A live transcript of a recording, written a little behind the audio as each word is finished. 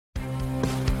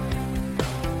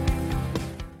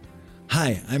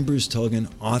Hi, I'm Bruce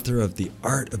Tolgan, author of The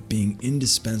Art of Being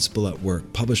Indispensable at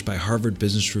Work, published by Harvard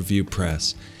Business Review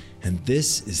Press. And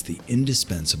this is The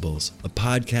Indispensables, a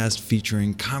podcast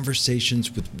featuring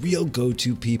conversations with real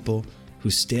go-to people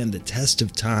who stand the test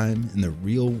of time in the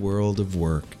real world of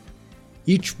work.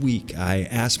 Each week, I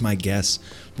ask my guests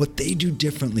what they do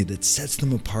differently that sets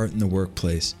them apart in the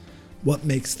workplace, what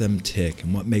makes them tick,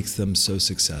 and what makes them so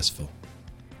successful.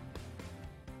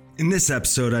 In this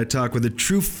episode, I talk with a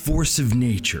true force of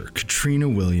nature, Katrina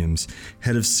Williams,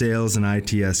 head of sales and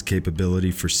ITS capability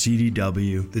for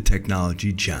CDW, the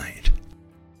technology giant.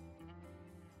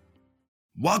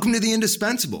 Welcome to The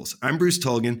Indispensables. I'm Bruce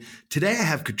Tolgan. Today I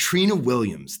have Katrina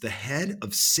Williams, the head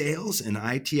of sales and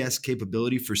ITS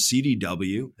capability for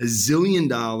CDW, a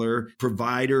zillion-dollar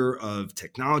provider of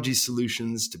technology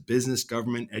solutions to business,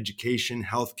 government, education,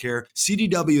 healthcare.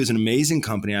 CDW is an amazing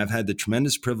company. I've had the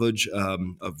tremendous privilege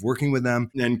of working with them.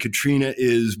 And Katrina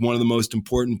is one of the most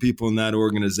important people in that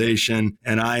organization.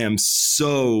 And I am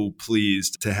so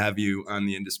pleased to have you on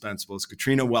The Indispensables.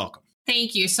 Katrina, welcome.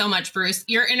 Thank you so much, Bruce.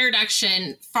 Your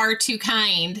introduction, far too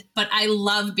kind, but I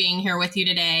love being here with you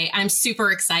today. I'm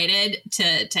super excited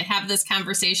to have this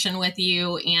conversation with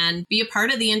you and be a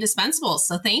part of the Indispensables.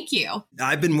 So thank you.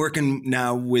 I've been working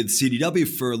now with CDW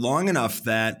for long enough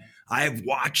that I have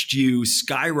watched you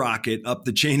skyrocket up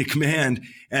the chain of command,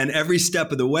 and every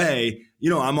step of the way,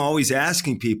 I'm always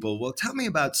asking people, well, tell me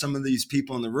about some of these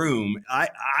people in the room.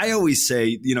 I always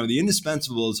say, the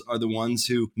indispensables are the ones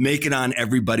who make it on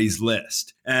everybody's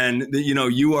list. And,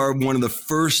 you are one of the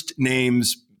first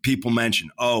names people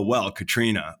mention. Oh, well,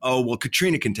 Katrina. Oh, well,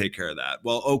 Katrina can take care of that.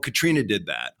 Well, oh, Katrina did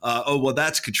that. Oh, well,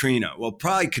 that's Katrina. Well,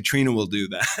 probably Katrina will do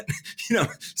that.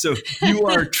 So you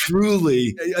are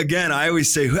truly, again, I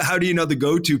always say, how do you know the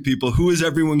go-to people? Who is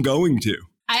everyone going to?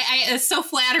 It's so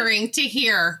flattering to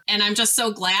hear. And I'm just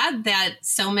so glad that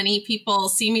so many people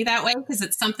see me that way, because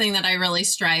it's something that I really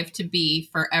strive to be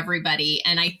for everybody.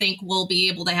 And I think we'll be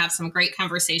able to have some great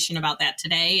conversation about that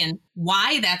today and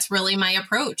why that's really my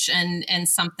approach and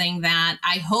something that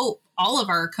I hope all of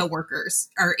our coworkers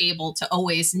are able to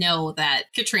always know that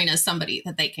Katrina is somebody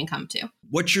that they can come to.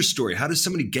 What's your story? How does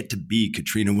somebody get to be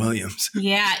Katrina Williams?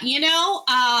 Yeah,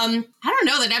 I don't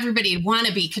know that everybody would want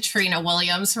to be Katrina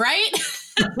Williams, right?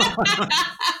 But,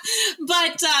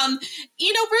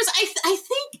 Bruce, I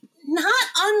think not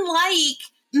unlike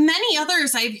many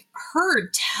others I've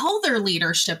heard tell their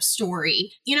leadership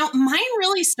story, mine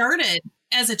really started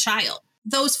as a child.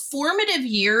 Those formative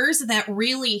years that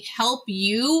really help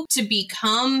you to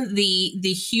become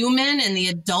the human and the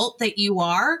adult that you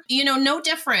are, no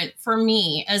different for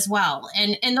me as well.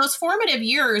 And those formative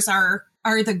years are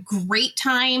the great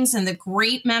times and the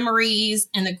great memories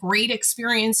and the great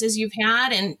experiences you've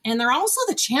had. And they're also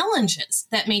the challenges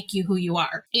that make you who you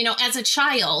are. As a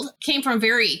child, came from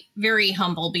very, very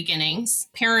humble beginnings,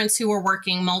 parents who were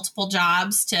working multiple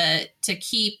jobs to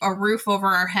keep a roof over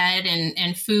our head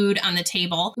and food on the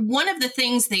table. One of the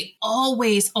things they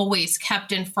always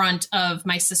kept in front of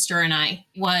my sister and I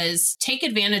was take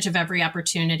advantage of every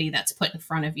opportunity that's put in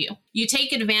front of you. You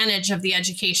take advantage of the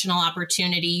educational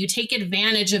opportunity. You take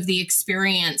advantage of the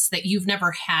experience that you've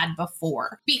never had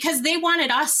before, because they wanted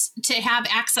us to have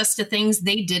access to things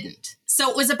they didn't. So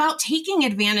it was about taking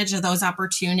advantage of those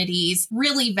opportunities,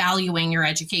 really valuing your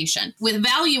education. With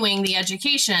valuing the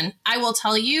education, I will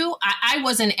tell you, I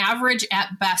was an average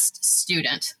at best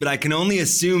student. But I can only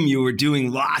assume you were doing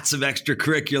lots of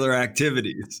extracurricular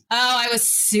activities. Oh, I was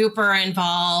super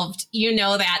involved. You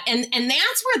know that. And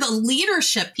that's where the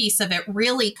leadership piece of it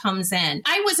really comes in.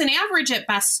 I was an average at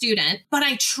best student, but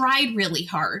I tried really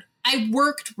hard. I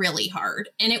worked really hard.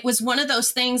 And it was one of those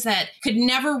things that could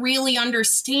never really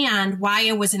understand why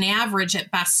I was an average at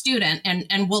best student.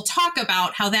 And we'll talk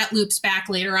about how that loops back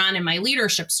later on in my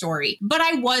leadership story. But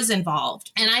I was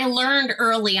involved. And I learned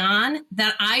early on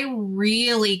that I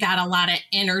really got a lot of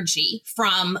energy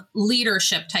from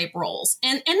leadership type roles.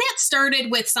 And that started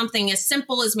with something as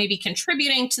simple as maybe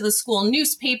contributing to the school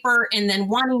newspaper and then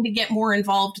wanting to get more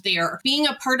involved there, being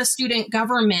a part of student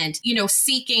government,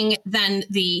 seeking then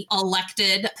the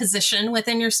elected position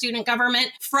within your student government,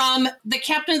 from the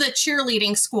captain of the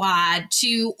cheerleading squad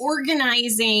to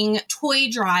organizing toy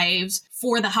drives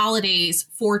for the holidays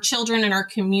for children in our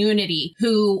community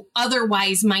who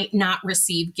otherwise might not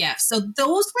receive gifts. So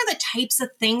those were the types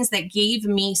of things that gave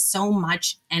me so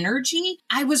much energy.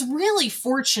 I was really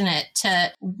fortunate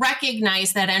to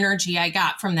recognize that energy I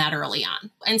got from that early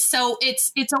on. And so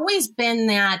it's always been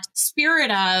that spirit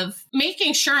of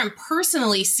making sure I'm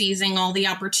personally seizing all the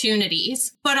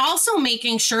opportunities, but also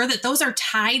making sure that those are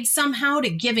tied somehow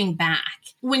to giving back.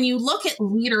 when you look at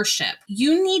leadership,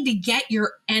 you need to get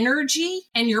your energy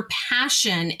and your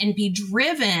passion and be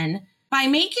driven by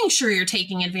making sure you're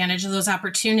taking advantage of those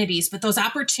opportunities, but those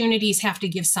opportunities have to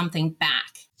give something back.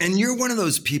 And you're one of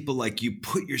those people, like, you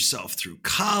put yourself through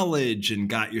college and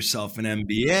got yourself an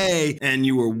MBA and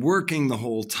you were working the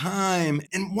whole time.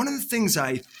 And one of the things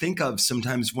I think of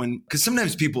sometimes because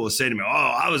sometimes people will say to me, oh,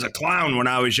 I was a clown when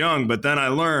I was young, but then I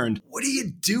learned. What do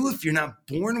you do if you're not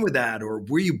born with that? Or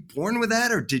were you born with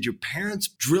that? Or did your parents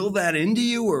drill that into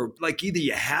you? Or like either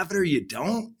you have it or you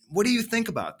don't? What do you think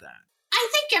about that? I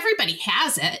think everybody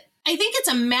has it. I think it's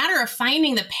a matter of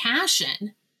finding the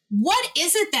passion. What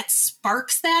is it that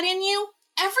sparks that in you?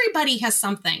 Everybody has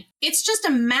something. It's just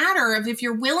a matter of if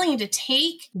you're willing to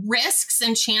take risks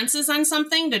and chances on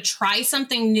something, to try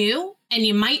something new, and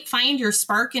you might find your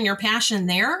spark and your passion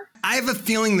there. I have a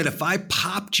feeling that if I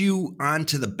popped you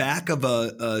onto the back of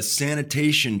a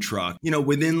sanitation truck,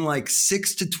 within like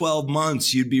 6 to 12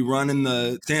 months, you'd be running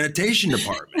the sanitation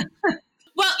department.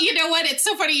 Well, you know what? It's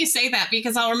so funny you say that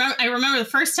because I remember the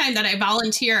first time that I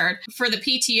volunteered for the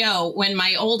PTO when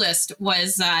my oldest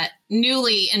was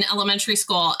newly in elementary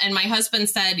school. And my husband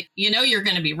said, you're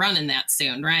going to be running that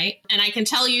soon, right? And I can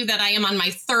tell you that I am on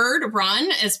my third run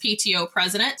as PTO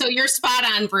president. So you're spot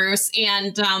on, Bruce.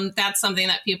 And that's something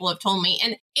that people have told me.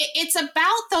 And it's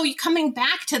about, though, coming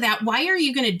back to that. Why are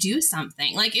you going to do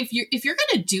something? Like if you're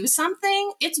going to do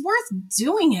something, it's worth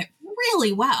doing it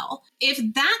really well. If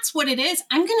that's what it is,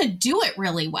 I'm going to do it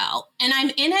really well. And I'm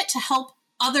in it to help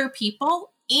other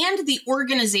people and the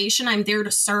organization I'm there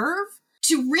to serve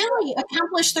to really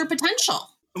accomplish their potential.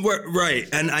 Right.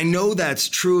 And I know that's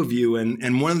true of you.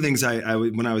 And one of the things I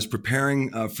when I was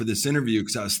preparing for this interview,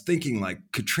 because I was thinking, like,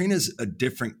 Katrina's a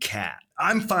different cat.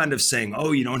 I'm fond of saying,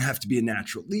 oh, you don't have to be a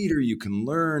natural leader. You can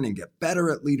learn and get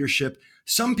better at leadership.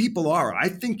 Some people are. I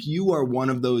think you are one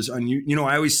of those. I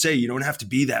always say you don't have to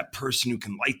be that person who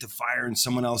can light the fire in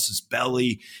someone else's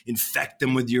belly, infect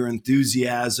them with your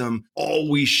enthusiasm,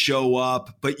 always show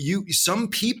up. But some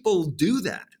people do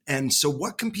that. And so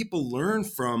what can people learn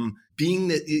from being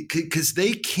that? Because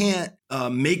they can't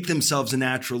make themselves a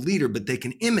natural leader, but they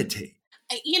can imitate.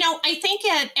 I think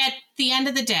at the end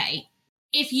of the day,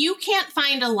 if you can't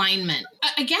find alignment,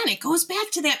 again, it goes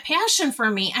back to that passion for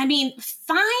me. I mean,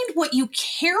 find what you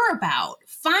care about.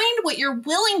 Find what you're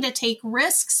willing to take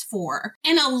risks for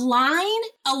and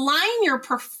align your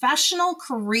professional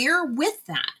career with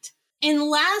that.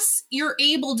 Unless you're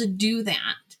able to do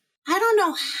that, I don't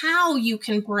know how you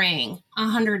can bring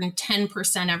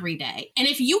 110% every day. And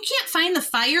if you can't find the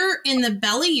fire in the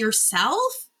belly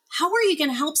yourself, how are you going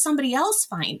to help somebody else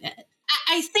find it?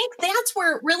 I think that's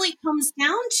where it really comes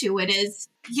down to it is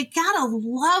you got to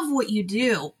love what you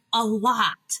do a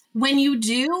lot. When you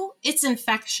do, it's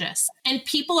infectious and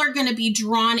people are going to be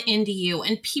drawn into you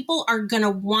and people are going to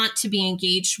want to be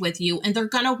engaged with you and they're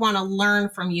going to want to learn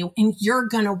from you and you're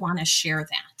going to want to share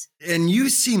that. And you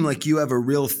seem like you have a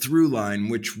real through line,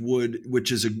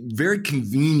 which is very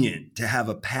convenient to have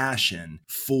a passion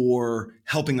for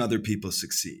helping other people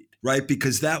succeed. Right?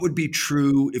 Because that would be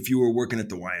true if you were working at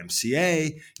the YMCA.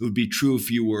 It would be true if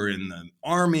you were in the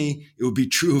Army. It would be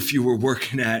true if you were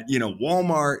working at,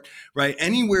 Walmart, right?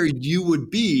 Anywhere you would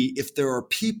be if there are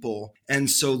people. And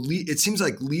so it seems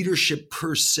like leadership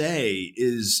per se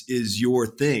is your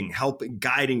thing, helping,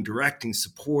 guiding, directing,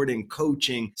 supporting,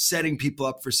 coaching, setting people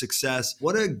up for success.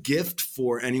 What a gift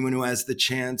for anyone who has the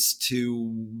chance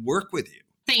to work with you.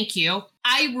 Thank you.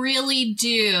 I really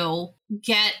do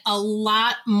get a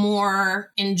lot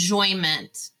more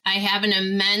enjoyment. I have an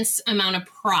immense amount of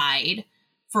pride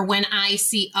for when I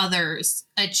see others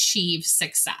achieve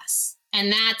success.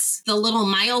 And that's the little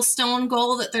milestone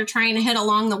goal that they're trying to hit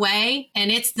along the way.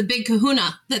 And it's the big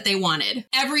kahuna that they wanted.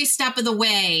 Every step of the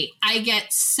way, I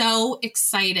get so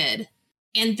excited.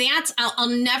 And I'll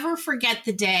never forget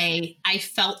the day I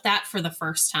felt that for the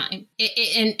first time.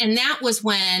 And that was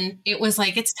when it was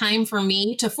like, it's time for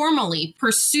me to formally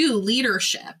pursue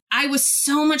leadership. I was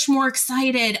so much more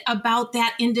excited about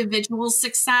that individual's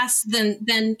success than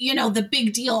the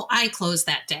big deal I closed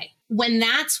that day. When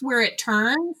that's where it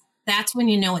turns, that's when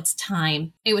it's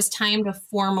time. It was time to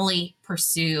formally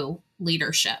pursue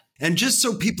leadership. And just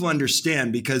so people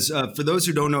understand, because for those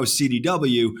who don't know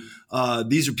CDW,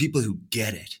 these are people who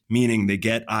get it, meaning they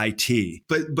get IT.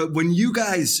 But when you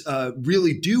guys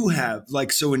really do have,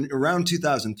 so in around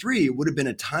 2003, it would have been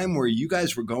a time where you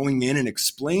guys were going in and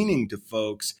explaining to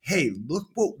folks, hey, look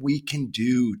what we can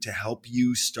do to help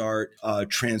you start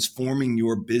transforming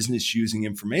your business using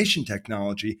information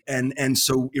technology. And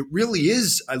so it really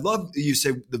is, I love that you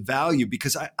say the value,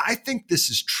 because I think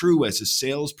this is true as as a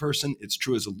salesperson. It's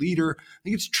true as a leader. I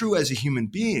think it's true as a human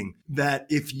being that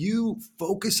if you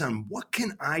focus on what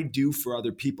can I do for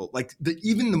other people, like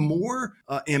even the more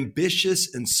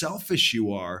ambitious and selfish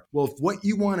you are, well, if what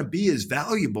you want to be is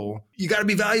valuable, you got to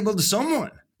be valuable to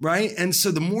someone. Right. And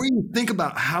so the more you think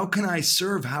about how can I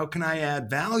serve, how can I add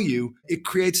value, it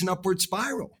creates an upward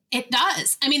spiral. It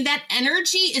does. I mean, that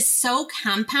energy is so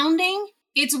compounding.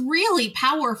 It's really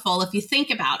powerful if you think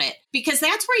about it, because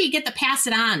that's where you get to pass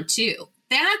it on too.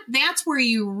 That's where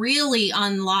you really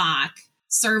unlock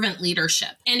servant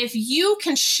leadership. And if you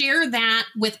can share that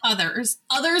with others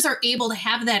are able to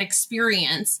have that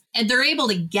experience and they're able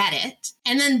to get it.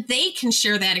 And then they can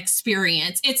share that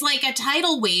experience. It's like a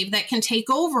tidal wave that can take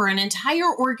over an entire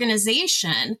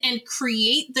organization and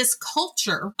create this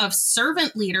culture of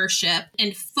servant leadership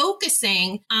and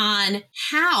focusing on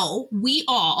how we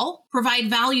all provide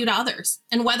value to others.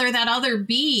 And whether that other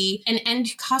be an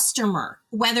end customer,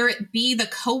 whether it be the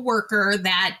coworker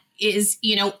that is,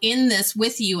 in this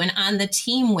with you and on the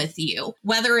team with you,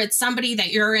 whether it's somebody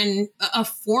that you're in a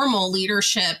formal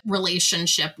leadership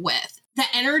relationship with, the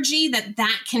energy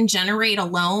that can generate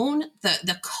alone,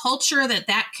 the culture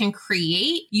that can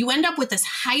create, you end up with this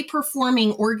high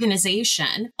performing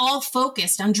organization, all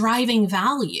focused on driving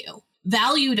value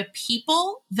to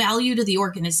people, value to the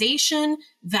organization,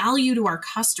 value to our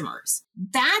customers.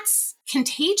 That's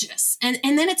contagious. And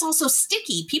then it's also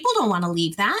sticky. People don't want to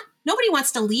leave that. Nobody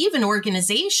wants to leave an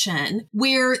organization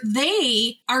where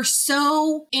they are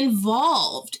so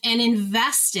involved and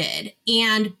invested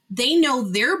and they know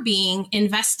they're being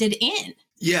invested in.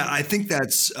 Yeah, I think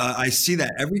that's, I see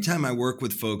that every time I work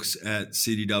with folks at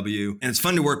CDW. And it's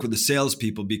fun to work with the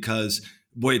salespeople because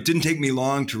boy, it didn't take me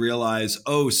long to realize,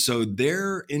 so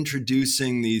they're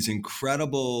introducing these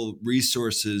incredible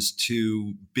resources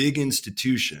to big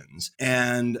institutions.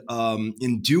 And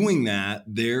in doing that,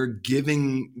 they're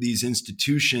giving these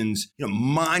institutions,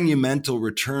 monumental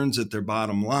returns at their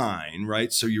bottom line,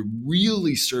 right? So you're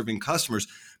really serving customers.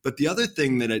 But the other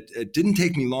thing that it didn't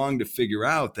take me long to figure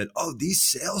out that, these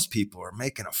salespeople are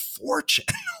making a fortune.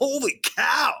 Holy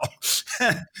cow.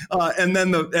 And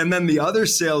then the other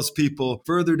salespeople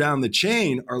further down the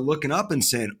chain are looking up and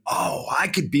saying, I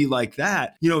could be like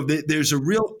that. There's a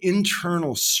real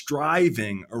internal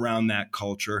striving around that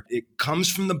culture. It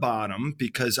comes from the bottom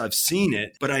because I've seen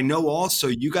it, but I know also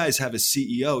you guys have a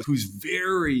CEO who's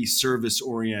very service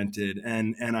oriented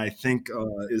and I think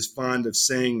is fond of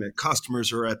saying that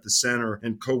customers are at the center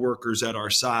and coworkers at our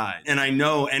side. And I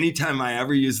know anytime I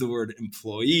ever use the word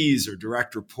employees or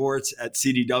direct reports at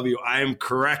CDW, I am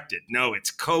corrected. No,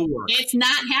 it's coworkers. It's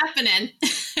not happening.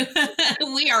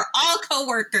 We are all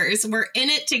coworkers. We're in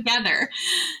it together.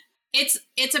 It's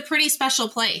a pretty special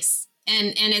place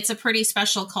and it's a pretty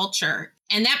special culture.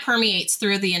 And that permeates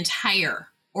through the entire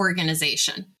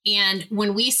organization. And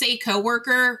when we say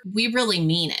coworker, we really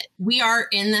mean it. We are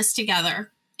in this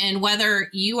together. And whether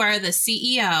you are the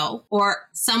CEO or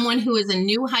someone who is a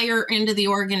new hire into the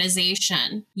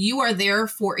organization, you are there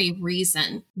for a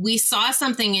reason. We saw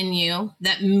something in you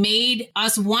that made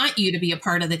us want you to be a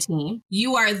part of the team.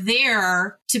 You are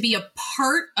there to be a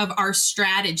part of our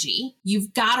strategy.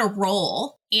 You've got a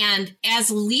role. And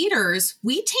as leaders,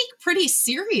 we take pretty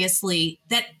seriously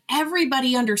that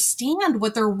everybody understand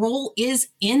what their role is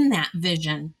in that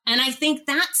vision. And I think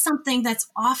that's something that's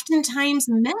oftentimes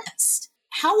missed.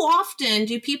 How often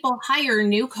do people hire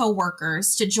new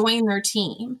coworkers to join their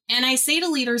team? And I say to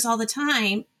leaders all the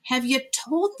time, have you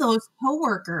told those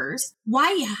coworkers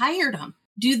why you hired them?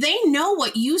 Do they know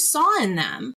what you saw in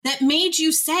them that made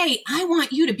you say, I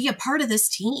want you to be a part of this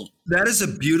team? That is a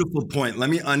beautiful point. Let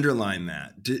me underline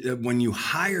that. When you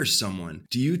hire someone,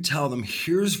 do you tell them,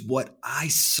 here's what I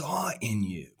saw in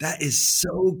you? That is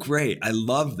so great. I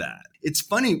love that. It's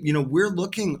funny, we're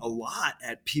looking a lot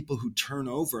at people who turn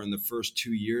over in the first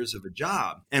 2 years of a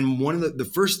job. And one of the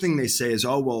first thing they say is,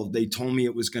 they told me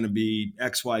it was going to be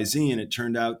XYZ and it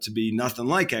turned out to be nothing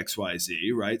like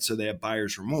XYZ, right? So they have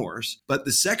buyer's remorse. But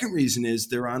the second reason is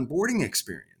their onboarding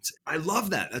experience. I love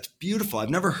that. That's beautiful.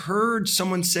 I've never heard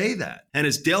someone say that. And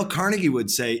as Dale Carnegie would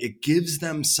say, it gives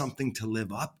them something to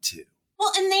live up to.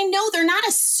 Well, and they know they're not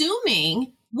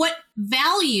assuming what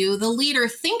value the leader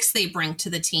thinks they bring to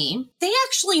the team. They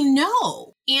actually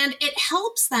know, and it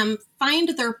helps them find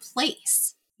their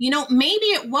place. Maybe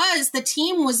it was the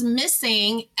team was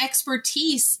missing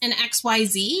expertise in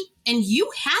XYZ, and you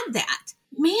had that.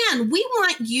 Man, we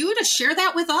want you to share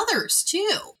that with others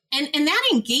too. And that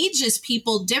engages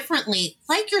people differently.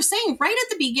 Like you're saying, right at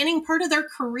the beginning part of their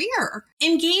career,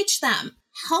 engage them.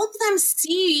 Help them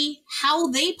see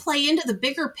how they play into the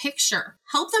bigger picture.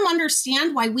 Help them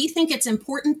understand why we think it's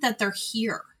important that they're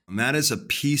here. And that is a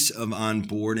piece of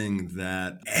onboarding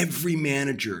that every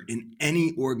manager in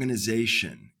any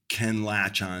organization can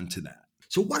latch on to that.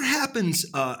 So what happens,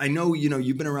 I know,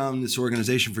 you've been around this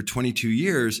organization for 22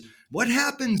 years. What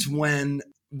happens when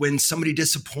somebody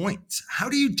disappoints? How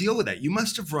do you deal with that? You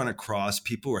must have run across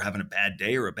people who are having a bad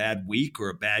day or a bad week or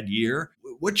a bad year.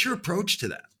 What's your approach to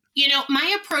that?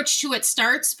 My approach to it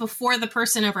starts before the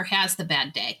person ever has the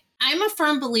bad day. I'm a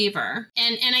firm believer,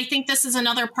 and I think this is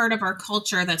another part of our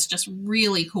culture that's just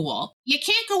really cool. You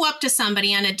can't go up to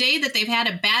somebody on a day that they've had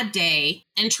a bad day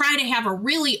and try to have a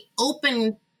really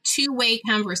open two-way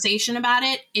conversation about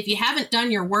it if you haven't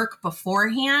done your work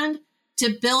beforehand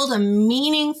to build a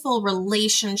meaningful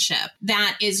relationship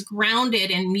that is grounded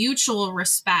in mutual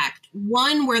respect.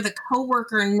 One where the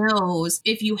coworker knows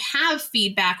if you have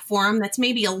feedback for them that's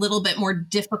maybe a little bit more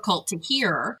difficult to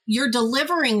hear, you're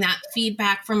delivering that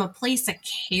feedback from a place of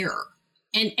care.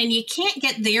 And you can't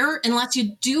get there unless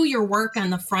you do your work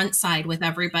on the front side with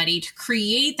everybody to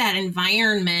create that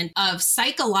environment of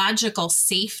psychological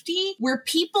safety where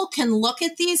people can look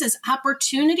at these as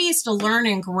opportunities to learn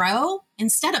and grow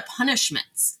instead of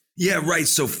punishments. Yeah, right.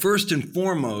 So first and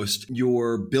foremost,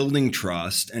 you're building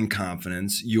trust and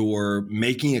confidence. You're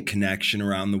making a connection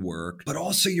around the work, but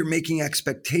also you're making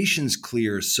expectations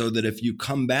clear so that if you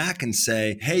come back and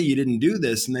say, hey, you didn't do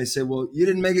this, and they say, well, you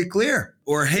didn't make it clear.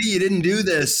 Or, hey, you didn't do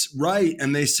this right.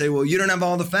 And they say, well, you don't have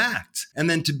all the facts. And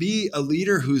then to be a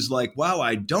leader who's like, wow,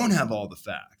 I don't have all the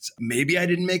facts. Maybe I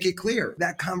didn't make it clear.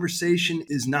 That conversation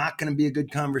is not going to be a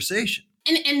good conversation.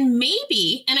 And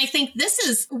maybe, and I think this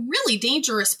is a really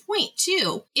dangerous point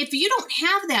too, if you don't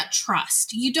have that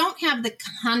trust, you don't have the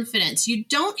confidence, you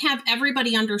don't have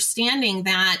everybody understanding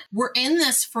that we're in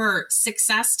this for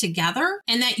success together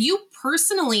and that you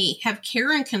personally have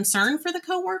care and concern for the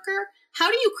coworker,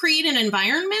 how do you create an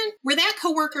environment where that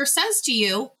coworker says to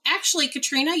you, actually,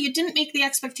 Katrina, you didn't make the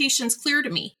expectations clear to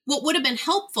me. What would have been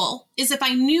helpful is if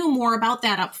I knew more about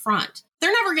that up front.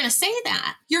 They're never going to say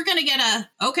that. You're going to get a,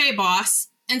 okay, boss,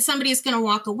 and somebody's going to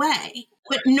walk away.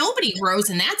 But nobody grows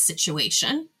in that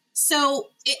situation. So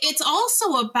it's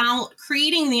also about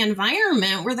creating the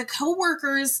environment where the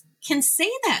coworkers can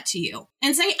say that to you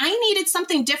and say, I needed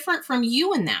something different from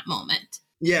you in that moment.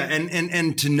 Yeah,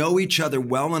 and to know each other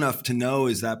well enough to know,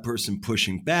 is that person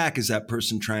pushing back? Is that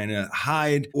person trying to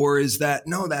hide? Or is that,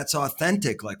 no, that's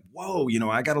authentic? Like, whoa,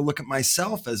 I got to look at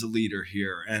myself as a leader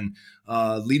here. And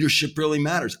leadership really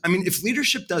matters. I mean, if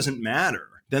leadership doesn't matter,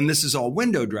 then this is all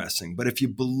window dressing. But if you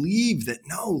believe that,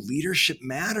 no, leadership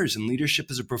matters and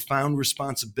leadership is a profound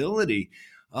responsibility,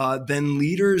 then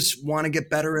leaders want to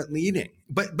get better at leading.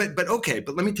 But okay,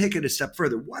 but let me take it a step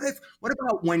further. What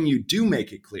about when you do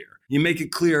make it clear? You make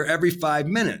it clear every 5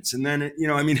 minutes. And then,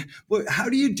 how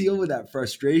do you deal with that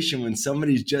frustration when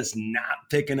somebody's just not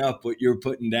picking up what you're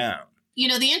putting down?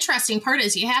 The interesting part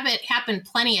is you have it happen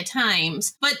plenty of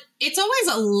times, but it's always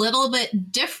a little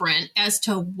bit different as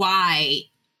to why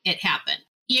it happened.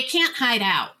 You can't hide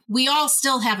out. We all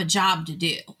still have a job to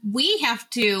do. We have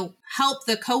to help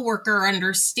the coworker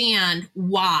understand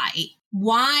why.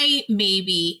 Why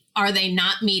maybe are they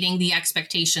not meeting the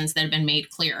expectations that have been made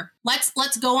clear?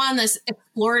 Let's go on this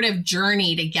explorative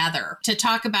journey together to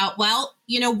talk about,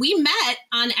 we met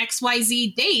on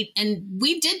XYZ date and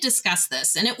we did discuss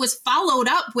this and it was followed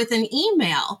up with an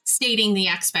email stating the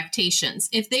expectations.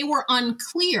 If they were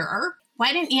unclear,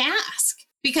 why didn't you ask?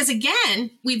 Because again,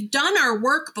 we've done our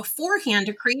work beforehand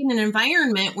to create an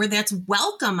environment where that's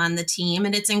welcome on the team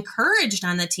and it's encouraged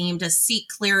on the team to seek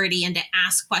clarity and to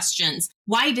ask questions.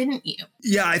 Why didn't you?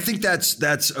 Yeah, I think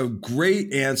that's a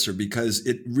great answer because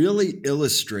it really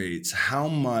illustrates how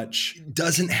much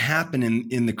doesn't happen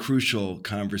in the crucial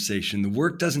conversation. The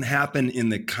work doesn't happen in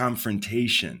the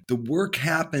confrontation. The work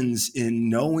happens in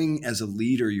knowing as a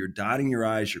leader, you're dotting your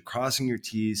I's, you're crossing your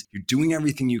T's, you're doing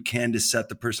everything you can to set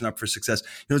the person up for success.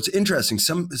 It's interesting.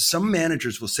 Some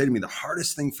managers will say to me, the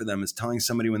hardest thing for them is telling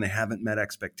somebody when they haven't met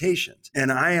expectations.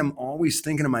 And I am always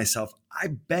thinking to myself, I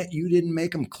bet you didn't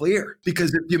make them clear.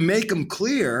 Because if you make them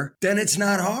clear, then it's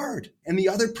not hard. And the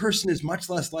other person is much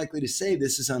less likely to say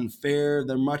this is unfair.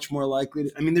 They're much more likely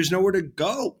to, there's nowhere to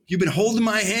go. You've been holding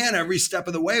my hand every step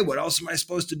of the way. What else am I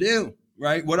supposed to do?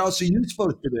 Right? What else are you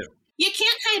supposed to do? You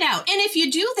can't hide out. And if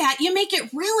you do that, you make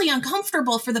it really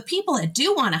uncomfortable for the people that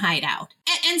do want to hide out.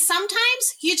 And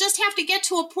sometimes you just have to get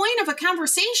to a point of a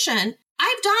conversation.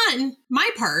 I've done my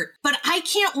part, but I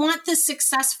can't want this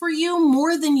success for you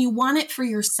more than you want it for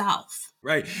yourself.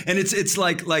 Right. And it's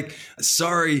like,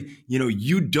 sorry,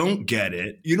 you don't get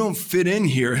it. You don't fit in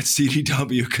here at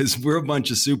CDW because we're a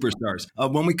bunch of superstars.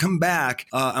 When we come back,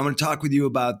 I'm going to talk with you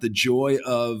about the joy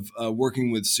of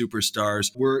working with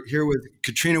superstars. We're here with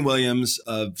Katrina Williams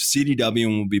of CDW,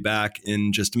 and we'll be back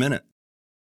in just a minute.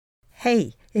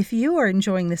 Hey, if you are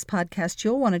enjoying this podcast,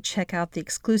 you'll want to check out the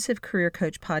exclusive Career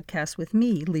Coach podcast with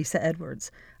me, Lisa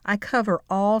Edwards. I cover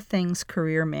all things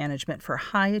career management for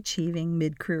high-achieving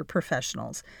mid-career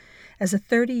professionals. As a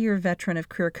 30-year veteran of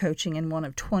career coaching and one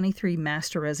of 23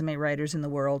 master resume writers in the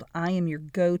world, I am your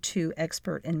go-to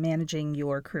expert in managing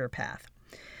your career path.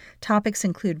 Topics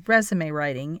include resume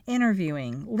writing,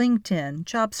 interviewing, LinkedIn,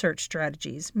 job search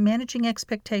strategies, managing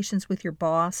expectations with your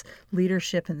boss,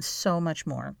 leadership, and so much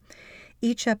more.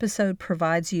 Each episode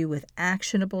provides you with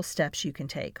actionable steps you can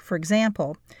take. For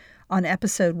example, on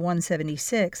episode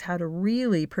 176, How to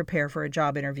Really Prepare for a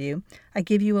Job Interview, I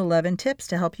give you 11 tips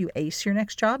to help you ace your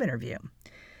next job interview.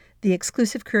 The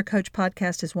exclusive Career Coach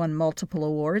podcast has won multiple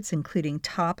awards, including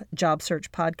Top Job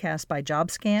Search Podcast by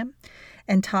JobScam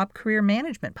and Top Career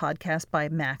Management Podcast by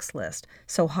MaxList.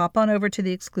 So hop on over to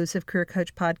the exclusive Career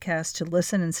Coach podcast to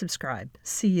listen and subscribe.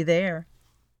 See you there.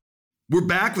 We're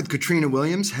back with Katrina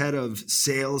Williams, head of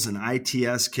sales and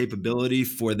ITS capability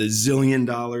for the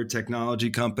zillion-dollar technology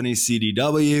company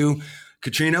CDW.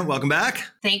 Katrina, welcome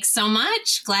back. Thanks so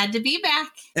much. Glad to be back.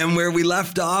 And where we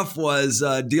left off was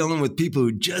dealing with people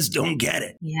who just don't get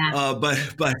it. Yeah. But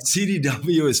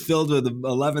CDW is filled with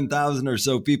 11,000 or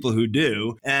so people who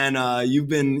do. And you've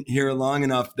been here long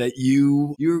enough that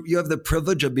you have the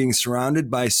privilege of being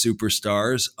surrounded by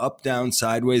superstars, up, down,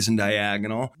 sideways, and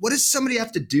diagonal. What does somebody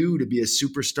have to do to be a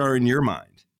superstar in your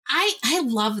mind? I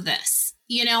love this.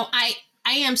 I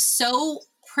am so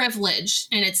privileged,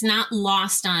 and it's not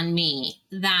lost on me,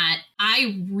 that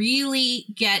I really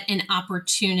get an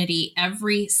opportunity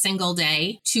every single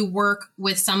day to work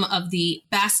with some of the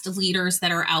best leaders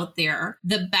that are out there,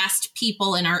 the best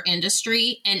people in our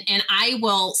industry. And I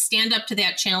will stand up to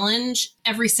that challenge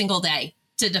every single day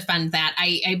to defend that.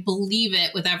 I believe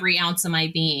it with every ounce of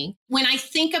my being. When I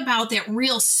think about that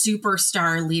real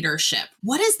superstar leadership,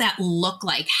 what does that look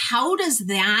like? How does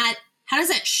that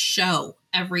show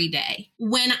every day?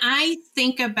 When I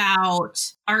think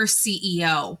about our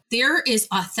CEO, there is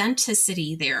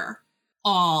authenticity there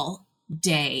all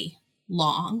day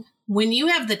long. When you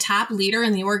have the top leader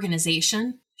in the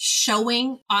organization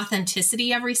showing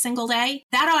authenticity every single day,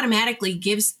 that automatically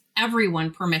gives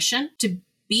everyone permission to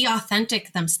be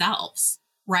authentic themselves,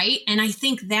 right? And I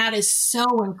think that is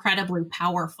so incredibly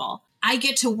powerful. I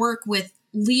get to work with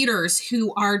leaders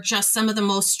who are just some of the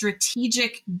most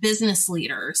strategic business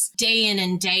leaders day in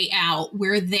and day out,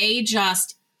 where they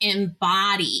just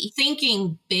embody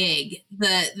thinking big,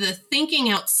 the thinking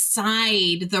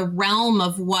outside the realm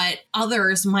of what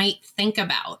others might think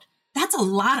about. That's a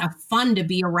lot of fun to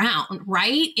be around,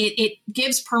 right? It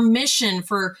gives permission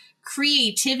for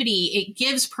creativity. It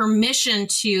gives permission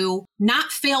to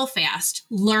not fail fast,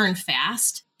 learn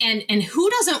fast. And who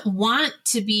doesn't want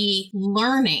to be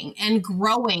learning and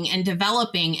growing and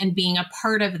developing and being a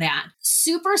part of that?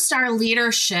 Superstar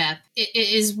leadership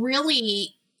is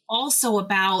really also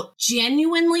about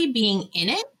genuinely being in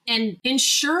it and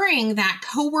ensuring that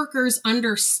coworkers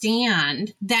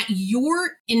understand that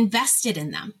you're invested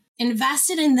in them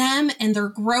and their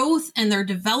growth and their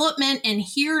development, and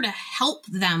here to help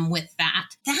them with that.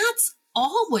 That's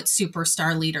all what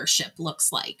superstar leadership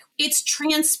looks like. It's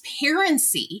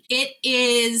transparency. It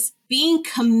is being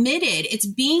committed. It's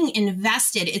being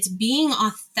invested. It's being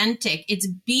authentic. It's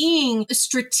being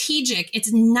strategic.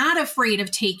 It's not afraid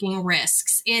of taking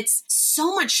risks. It's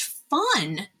so much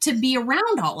fun to be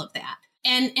around all of that.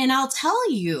 And I'll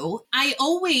tell you, I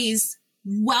always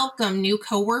welcome new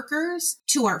coworkers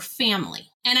to our family.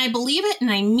 And I believe it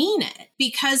and I mean it,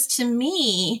 because to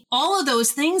me, all of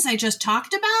those things I just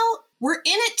talked about, we're in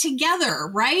it together,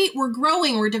 right? We're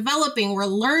growing, we're developing, we're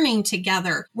learning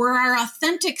together. We're our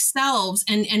authentic selves,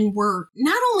 and we're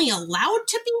not only allowed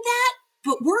to be that,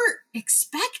 but we're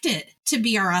expected to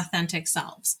be our authentic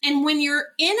selves. And when you're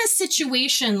in a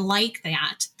situation like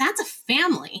that, that's a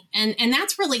family. And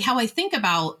that's really how I think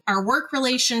about our work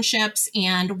relationships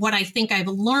and what I think I've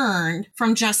learned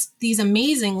from just these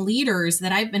amazing leaders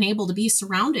that I've been able to be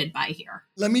surrounded by here.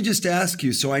 Let me just ask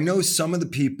you. So I know some of the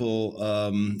people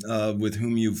with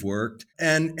whom you've worked,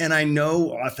 and I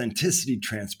know authenticity,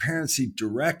 transparency,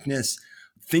 directness,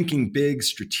 thinking big,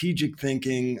 strategic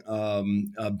thinking,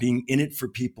 being in it for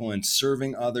people and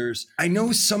serving others. I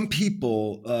know some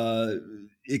people,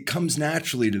 it comes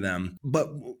naturally to them, but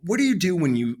what do you do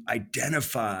when you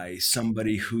identify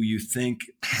somebody who you think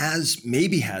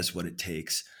maybe has what it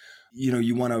takes,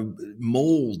 you want to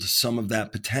mold some of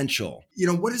that potential.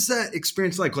 What is that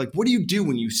experience like? Like, what do you do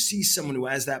when you see someone who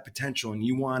has that potential and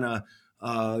you want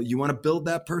to build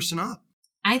that person up?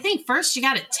 I think first you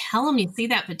got to tell them you see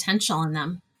that potential in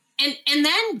them, and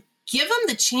then give them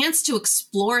the chance to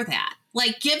explore that.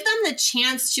 Like, give them the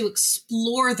chance to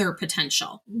explore their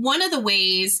potential. One of the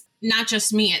ways, not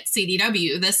just me at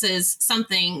CDW, this is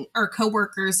something our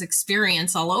coworkers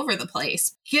experience all over the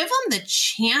place. Give them the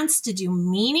chance to do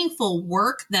meaningful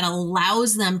work that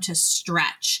allows them to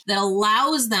stretch, that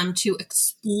allows them to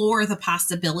explore the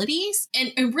possibilities,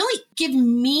 and really give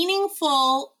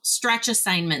meaningful stretch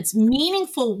assignments,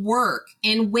 meaningful work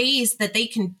in ways that they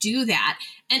can do that.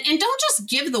 And don't just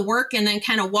give the work and then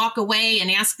kind of walk away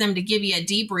and ask them to give you a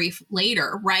debrief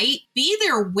later, right? Be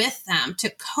there with them to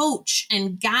coach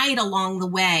and guide along the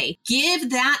way.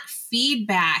 Give that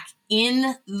feedback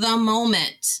in the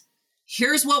moment.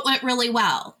 Here's what went really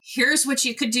well. Here's what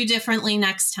you could do differently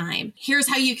next time. Here's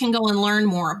how you can go and learn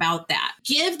more about that.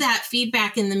 Give that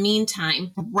feedback in the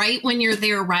meantime, right when you're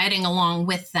there riding along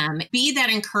with them. Be that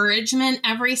encouragement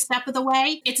every step of the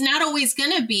way. It's not always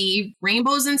going to be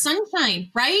rainbows and sunshine,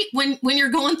 right? When you're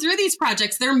going through these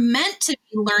projects, they're meant to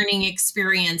be learning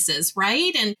experiences,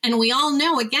 right? And we all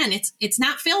know, again, it's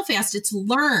not fail fast, it's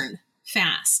learn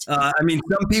fast.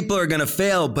 Some people are going to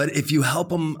fail, but if you help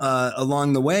them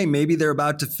along the way, maybe they're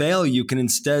about to fail. You can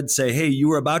instead say, hey, you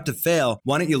were about to fail.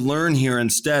 Why don't you learn here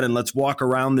instead? And let's walk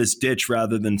around this ditch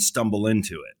rather than stumble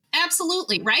into it.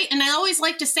 Absolutely, right? And I always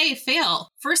like to say fail,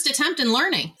 first attempt in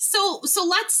learning. So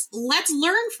let's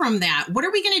learn from that. What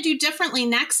are we going to do differently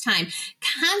next time?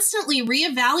 Constantly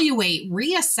reevaluate,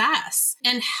 reassess,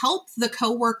 and help the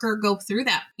coworker go through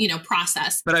that,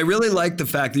 process. But I really like the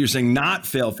fact that you're saying not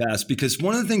fail fast, because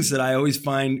one of the things that I always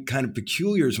find kind of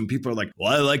peculiar is when people are like,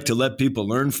 well, I like to let people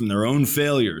learn from their own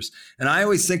failures. And I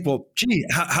always think, well, gee,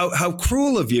 how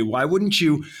cruel of you. Why wouldn't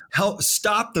you help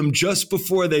stop them just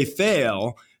before they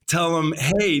fail? Tell them,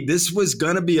 hey, this was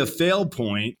going to be a fail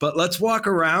point, but let's walk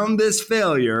around this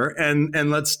failure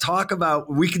and let's talk about,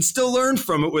 we can still learn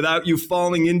from it without you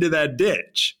falling into that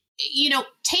ditch.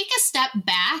 Take a step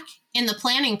back in the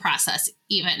planning process,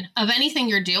 even of anything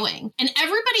you're doing. And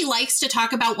everybody likes to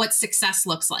talk about what success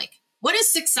looks like. What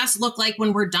does success look like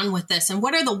when we're done with this? And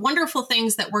what are the wonderful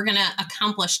things that we're going to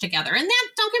accomplish together? And that,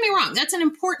 don't get me wrong, that's an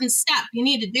important step. You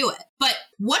need to do it. But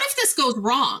what if this goes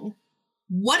wrong?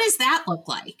 What does that look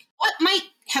like? What might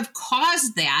have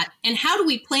caused that? And how do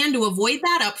we plan to avoid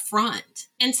that up front?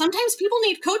 And sometimes people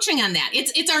need coaching on that.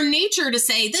 It's our nature to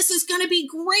say, this is going to be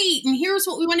great. And here's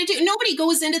what we want to do. Nobody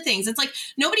goes into things. It's like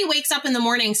nobody wakes up in the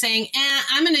morning saying,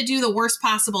 I'm going to do the worst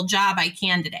possible job I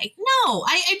can today. No,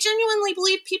 I genuinely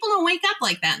believe people don't wake up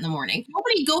like that in the morning.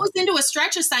 Nobody goes into a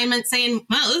stretch assignment saying,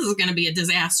 well, this is going to be a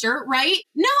disaster, right?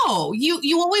 No,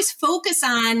 you always focus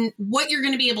on what you're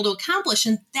going to be able to accomplish.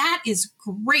 And that is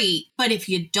great. But if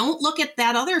you don't look at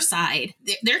that other side,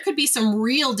 there could be some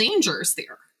real dangers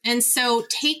there. And so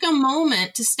take a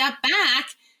moment to step back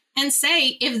and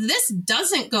say, if this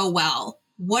doesn't go well,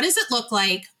 what does it look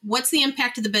like? What's the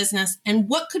impact of the business? And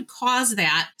what could cause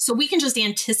that? So we can just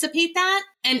anticipate that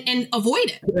and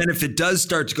avoid it. And if it does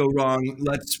start to go wrong,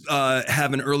 let's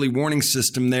have an early warning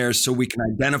system there so we can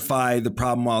identify the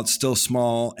problem while it's still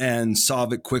small and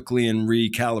solve it quickly and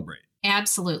recalibrate.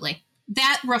 Absolutely.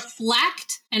 That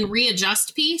reflect and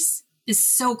readjust piece is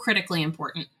so critically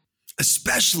important.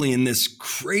 Especially in this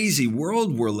crazy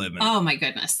world we're living in. Oh my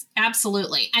goodness.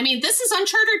 Absolutely. I mean, this is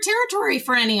uncharted territory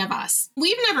for any of us.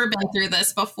 We've never been through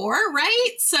this before, right?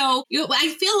 So I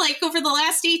feel like over the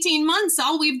last 18 months,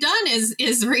 all we've done is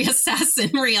reassess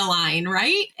and realign,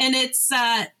 right? And it's,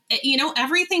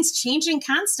 everything's changing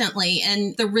constantly,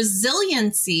 and the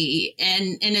resiliency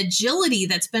and agility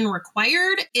that's been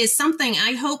required is something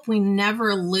I hope we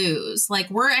never lose. Like,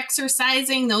 we're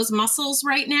exercising those muscles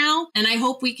right now, and I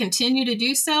hope we continue to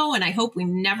do so. And I hope we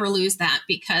never lose that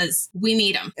because we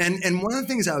need them. And one of the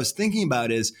things I was thinking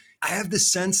about is I have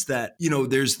this sense that,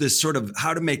 there's this sort of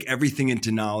how to make everything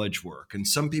into knowledge work. And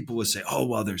some people will say, oh,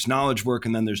 well, there's knowledge work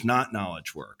and then there's not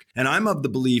knowledge work. And I'm of the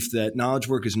belief that knowledge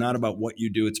work is not about what you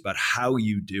do. It's about how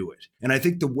you do it. And I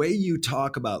think the way you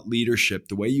talk about leadership,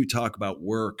 the way you talk about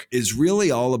work is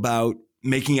really all about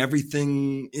making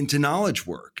everything into knowledge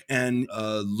work and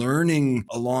learning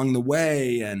along the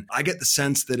way. And I get the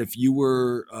sense that if you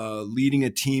were leading a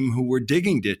team who were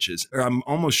digging ditches, or I'm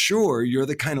almost sure you're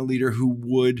the kind of leader who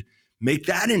would make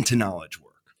that into knowledge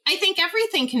work. I think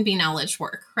everything can be knowledge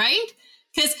work, right?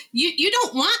 Because you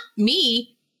don't want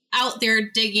me out there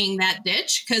digging that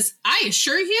ditch, because I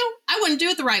assure you, I wouldn't do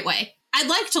it the right way. I'd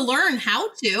like to learn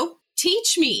how to.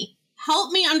 Teach me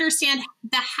help me understand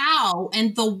the how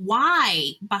and the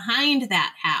why behind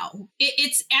that how.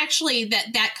 It's actually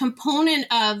that component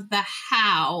of the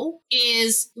how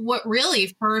is what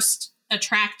really first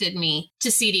attracted me to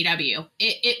CDW.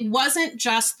 It wasn't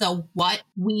just the what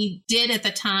we did at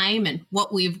the time and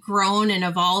what we've grown and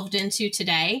evolved into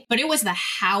today, but it was the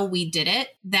how we did it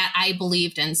that I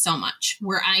believed in so much,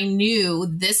 where I knew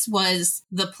this was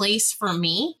the place for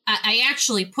me. I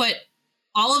actually put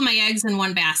all of my eggs in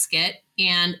one basket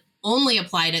and only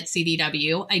applied at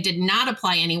CDW. I did not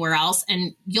apply anywhere else.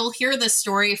 And you'll hear this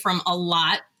story from a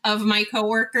lot of my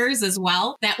coworkers as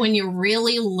well, that when you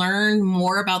really learn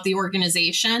more about the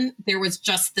organization, there was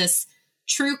just this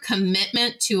true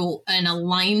commitment to an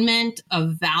alignment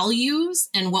of values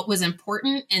and what was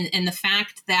important, and the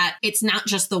fact that it's not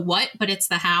just the what, but it's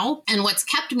the how. And what's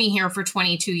kept me here for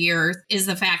 22 years is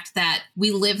the fact that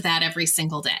we live that every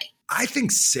single day. I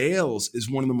think sales is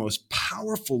one of the most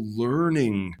powerful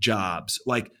learning jobs.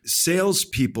 Like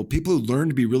salespeople, people who learn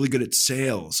to be really good at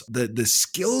sales, the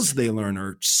skills they learn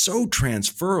are so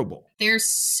transferable. There's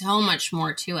so much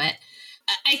more to it.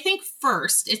 I think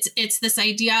first, it's this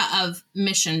idea of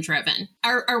mission driven.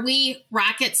 Are we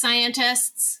rocket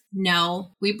scientists?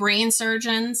 No. We brain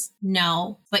surgeons?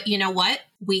 No. But you know what?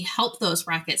 We help those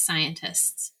rocket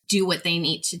scientists do what they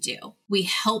need to do. We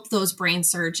help those brain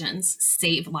surgeons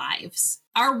save lives.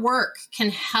 Our work can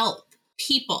help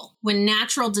people when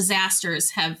natural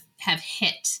disasters have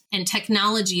hit and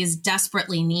technology is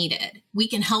desperately needed. We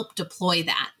can help deploy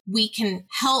that. We can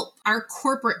help our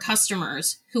corporate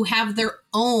customers who have their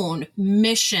own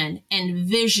mission and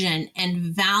vision and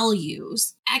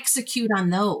values execute on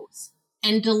those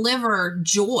and deliver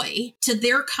joy to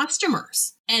their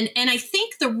customers. And I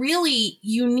think the really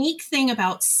unique thing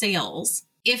about sales,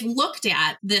 if looked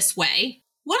at this way,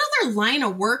 what other line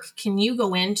of work can you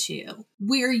go into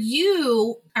where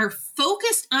you are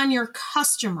focused on your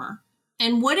customer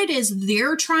and what it is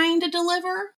they're trying to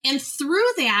deliver? And through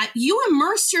that, you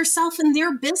immerse yourself in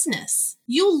their business.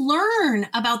 You learn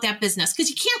about that business, because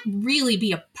you can't really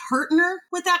be a partner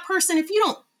with that person if you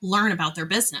don't learn about their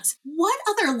business. What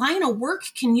other line of work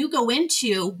can you go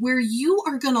into where you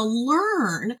are going to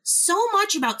learn so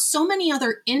much about so many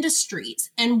other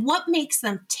industries and what makes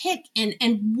them tick, and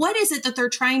what is it that they're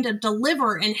trying to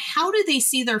deliver, and how do they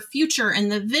see their future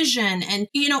and the vision? And,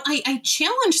 I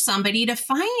challenge somebody to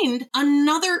find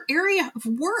another area of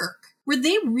work where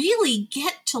they really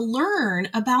get to learn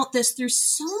about this through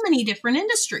so many different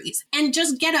industries and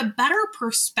just get a better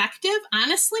perspective,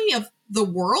 honestly, of the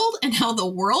world and how the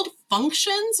world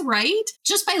functions, right?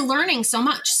 Just by learning so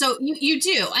much. So you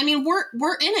do. I mean,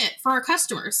 we're in it for our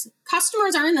customers.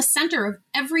 Customers are in the center of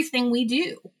everything we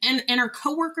do. And our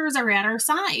coworkers are at our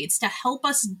sides to help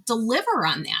us deliver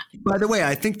on that. By the way,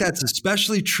 I think that's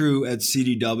especially true at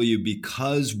CDW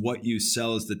because what you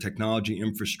sell is the technology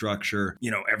infrastructure,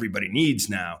 everybody needs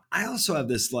now. I also have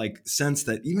this sense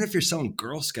that even if you're selling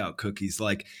Girl Scout cookies,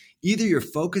 either you're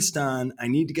focused on, I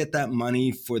need to get that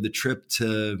money for the trip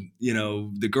to,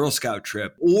 the Girl Scout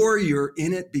trip, or you're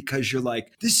in it because you're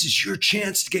like, this is your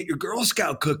chance to get your Girl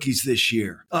Scout cookies this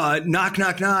year. Knock,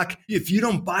 knock, knock. If you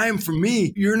don't buy them from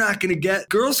me, you're not going to get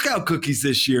Girl Scout cookies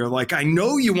this year. I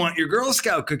know you want your Girl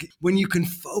Scout cookie. When you can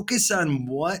focus on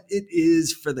what it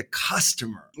is for the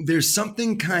customer, there's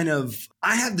something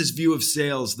I have this view of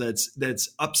sales that's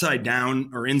upside down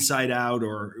or inside out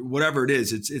or whatever it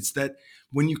is. It's that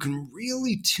when you can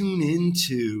really tune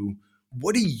into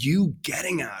what are you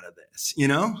getting out of this,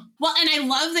 Well, and I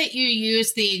love that you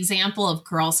use the example of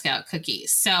Girl Scout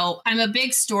cookies. So I'm a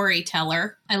big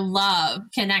storyteller. I love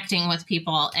connecting with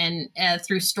people and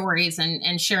through stories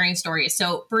and sharing stories.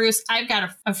 So Bruce, I've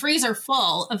got a freezer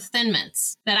full of Thin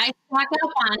Mints that I stock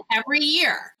up on every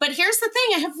year. But here's the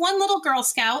thing. I have one little Girl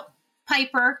Scout,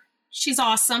 Piper. She's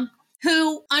awesome,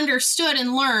 who understood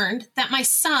and learned that my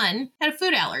son had a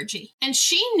food allergy. And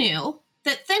she knew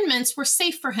that Thin Mints were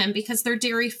safe for him because they're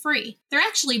dairy-free. They're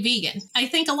actually vegan. I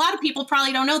think a lot of people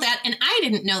probably don't know that, and I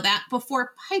didn't know that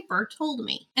before Piper told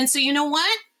me. And so you know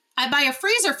what? I buy a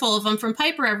freezer full of them from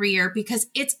Piper every year because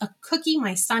it's a cookie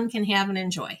my son can have and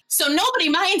enjoy. So nobody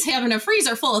minds having a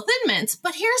freezer full of Thin Mints.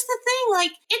 But here's the thing,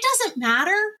 it doesn't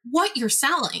matter what you're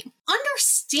selling.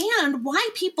 Understand why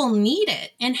people need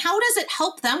it and how does it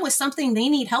help them with something they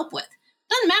need help with.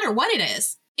 Doesn't matter what it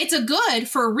is. It's a good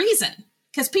for a reason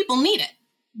because people need it.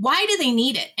 Why do they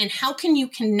need it? And how can you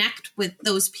connect with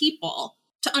those people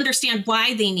to understand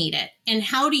why they need it? And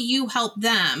how do you help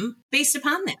them based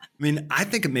upon that? I mean, I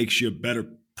think it makes you a better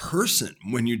person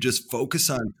when you just focus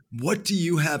on what do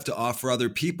you have to offer other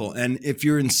people. And if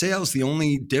you're in sales, the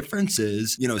only difference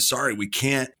is, sorry, we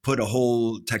can't put a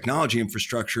whole technology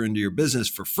infrastructure into your business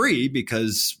for free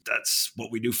because that's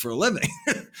what we do for a living.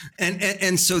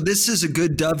 and so this is a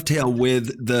good dovetail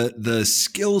with the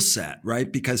skill set,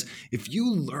 right? Because if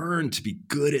you learn to be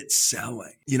good at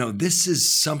selling, this is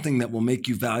something that will make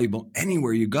you valuable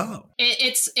anywhere you go.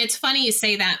 It's funny you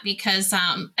say that because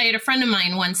I had a friend of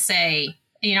mine once say,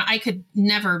 I could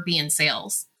never be in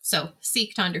sales. So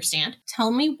seek to understand.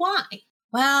 Tell me why.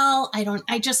 Well, I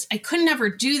could never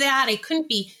do that. I couldn't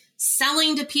be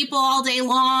selling to people all day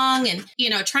long and,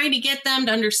 trying to get them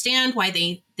to understand why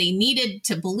they needed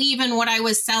to believe in what I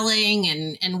was selling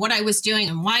and what I was doing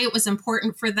and why it was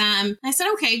important for them. I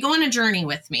said, okay, go on a journey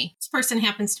with me. This person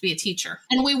happens to be a teacher.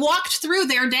 And we walked through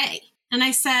their day. And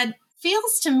I said,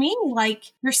 feels to me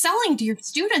like you're selling to your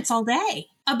students all day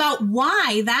about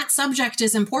why that subject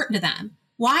is important to them.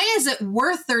 Why is it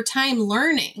worth their time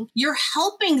learning? You're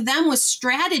helping them with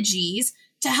strategies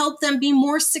to help them be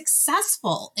more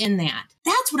successful in that.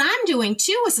 That's what I'm doing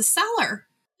too as a seller.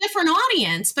 Different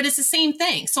audience, but it's the same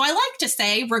thing. So I like to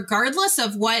say, regardless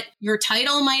of what your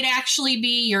title might actually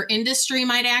be, your industry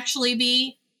might actually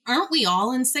be, aren't we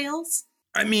all in sales?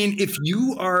 I mean, if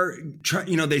you are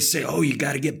trying, they say, oh, you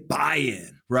got to get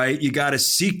buy-in, right? You got to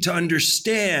seek to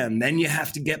understand. Then you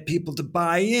have to get people to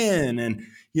buy in. And,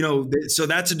 so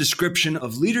that's a description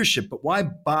of leadership. But why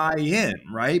buy in,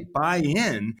 right? Buy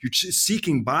in. You're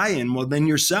seeking buy-in. Well, then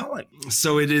you're selling.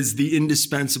 So it is the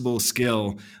indispensable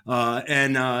skill.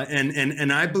 And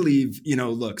I believe,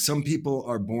 look, some people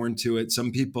are born to it.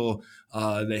 Some people,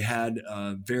 they had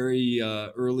very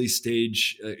early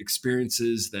stage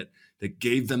experiences that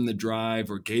gave them the drive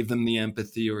or gave them the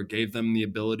empathy or gave them the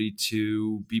ability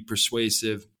to be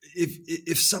persuasive.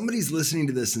 If somebody's listening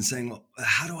to this and saying, well,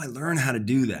 how do I learn how to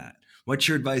do that? What's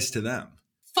your advice to them?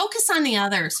 Focus on the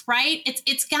others, right?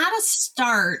 It's got to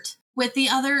start with the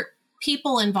other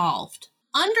people involved.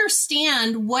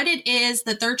 Understand what it is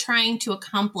that they're trying to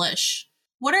accomplish.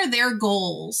 What are their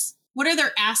goals? What are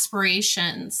their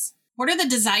aspirations? What are the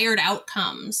desired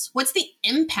outcomes? What's the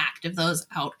impact of those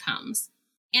outcomes?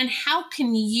 And how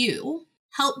can you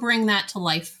help bring that to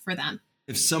life for them?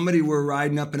 If somebody were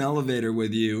riding up an elevator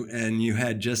with you and you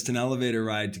had just an elevator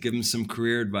ride to give them some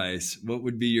career advice, what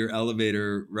would be your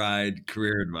elevator ride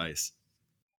career advice?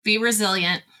 Be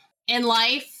resilient. In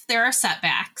life, there are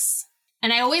setbacks.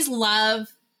 And I always love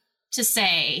to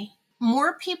say,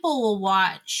 more people will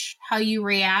watch how you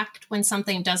react when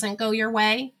something doesn't go your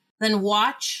way than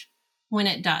watch when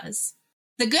it does.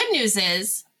 The good news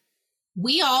is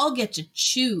we all get to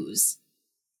choose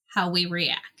how we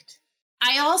react.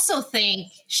 I also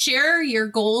think share your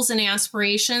goals and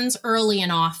aspirations early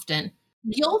and often.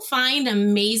 You'll find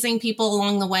amazing people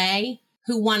along the way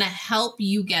who want to help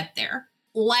you get there.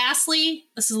 Lastly,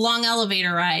 this is a long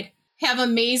elevator ride. Have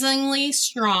amazingly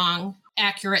strong,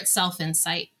 accurate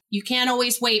self-insight. You can't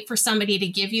always wait for somebody to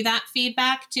give you that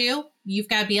feedback too. You've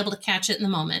got to be able to catch it in the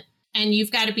moment. And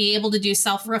you've got to be able to do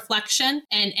self-reflection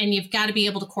and you've got to be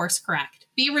able to course correct.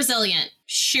 Be resilient.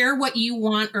 Share what you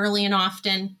want early and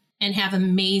often and have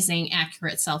amazing,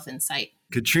 accurate self-insight.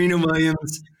 Katrina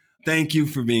Williams, thank you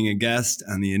for being a guest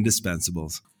on The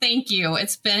Indispensables. Thank you.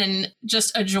 It's been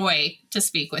just a joy to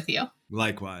speak with you.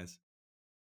 Likewise.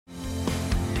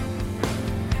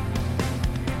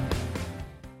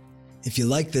 If you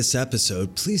like this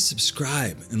episode, please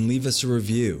subscribe and leave us a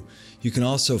review. You can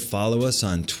also follow us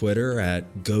on Twitter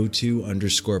at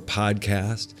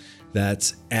 @goto_podcast.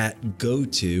 That's at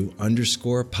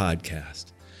 @goto_podcast.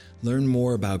 Learn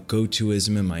more about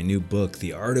go-toism in my new book,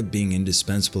 The Art of Being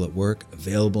Indispensable at Work,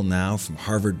 available now from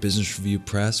Harvard Business Review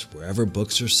Press, wherever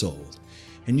books are sold.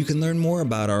 And you can learn more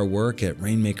about our work at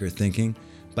Rainmaker Thinking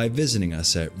by visiting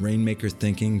us at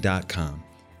rainmakerthinking.com.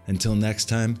 Until next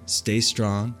time, stay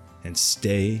strong and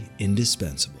stay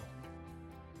indispensable.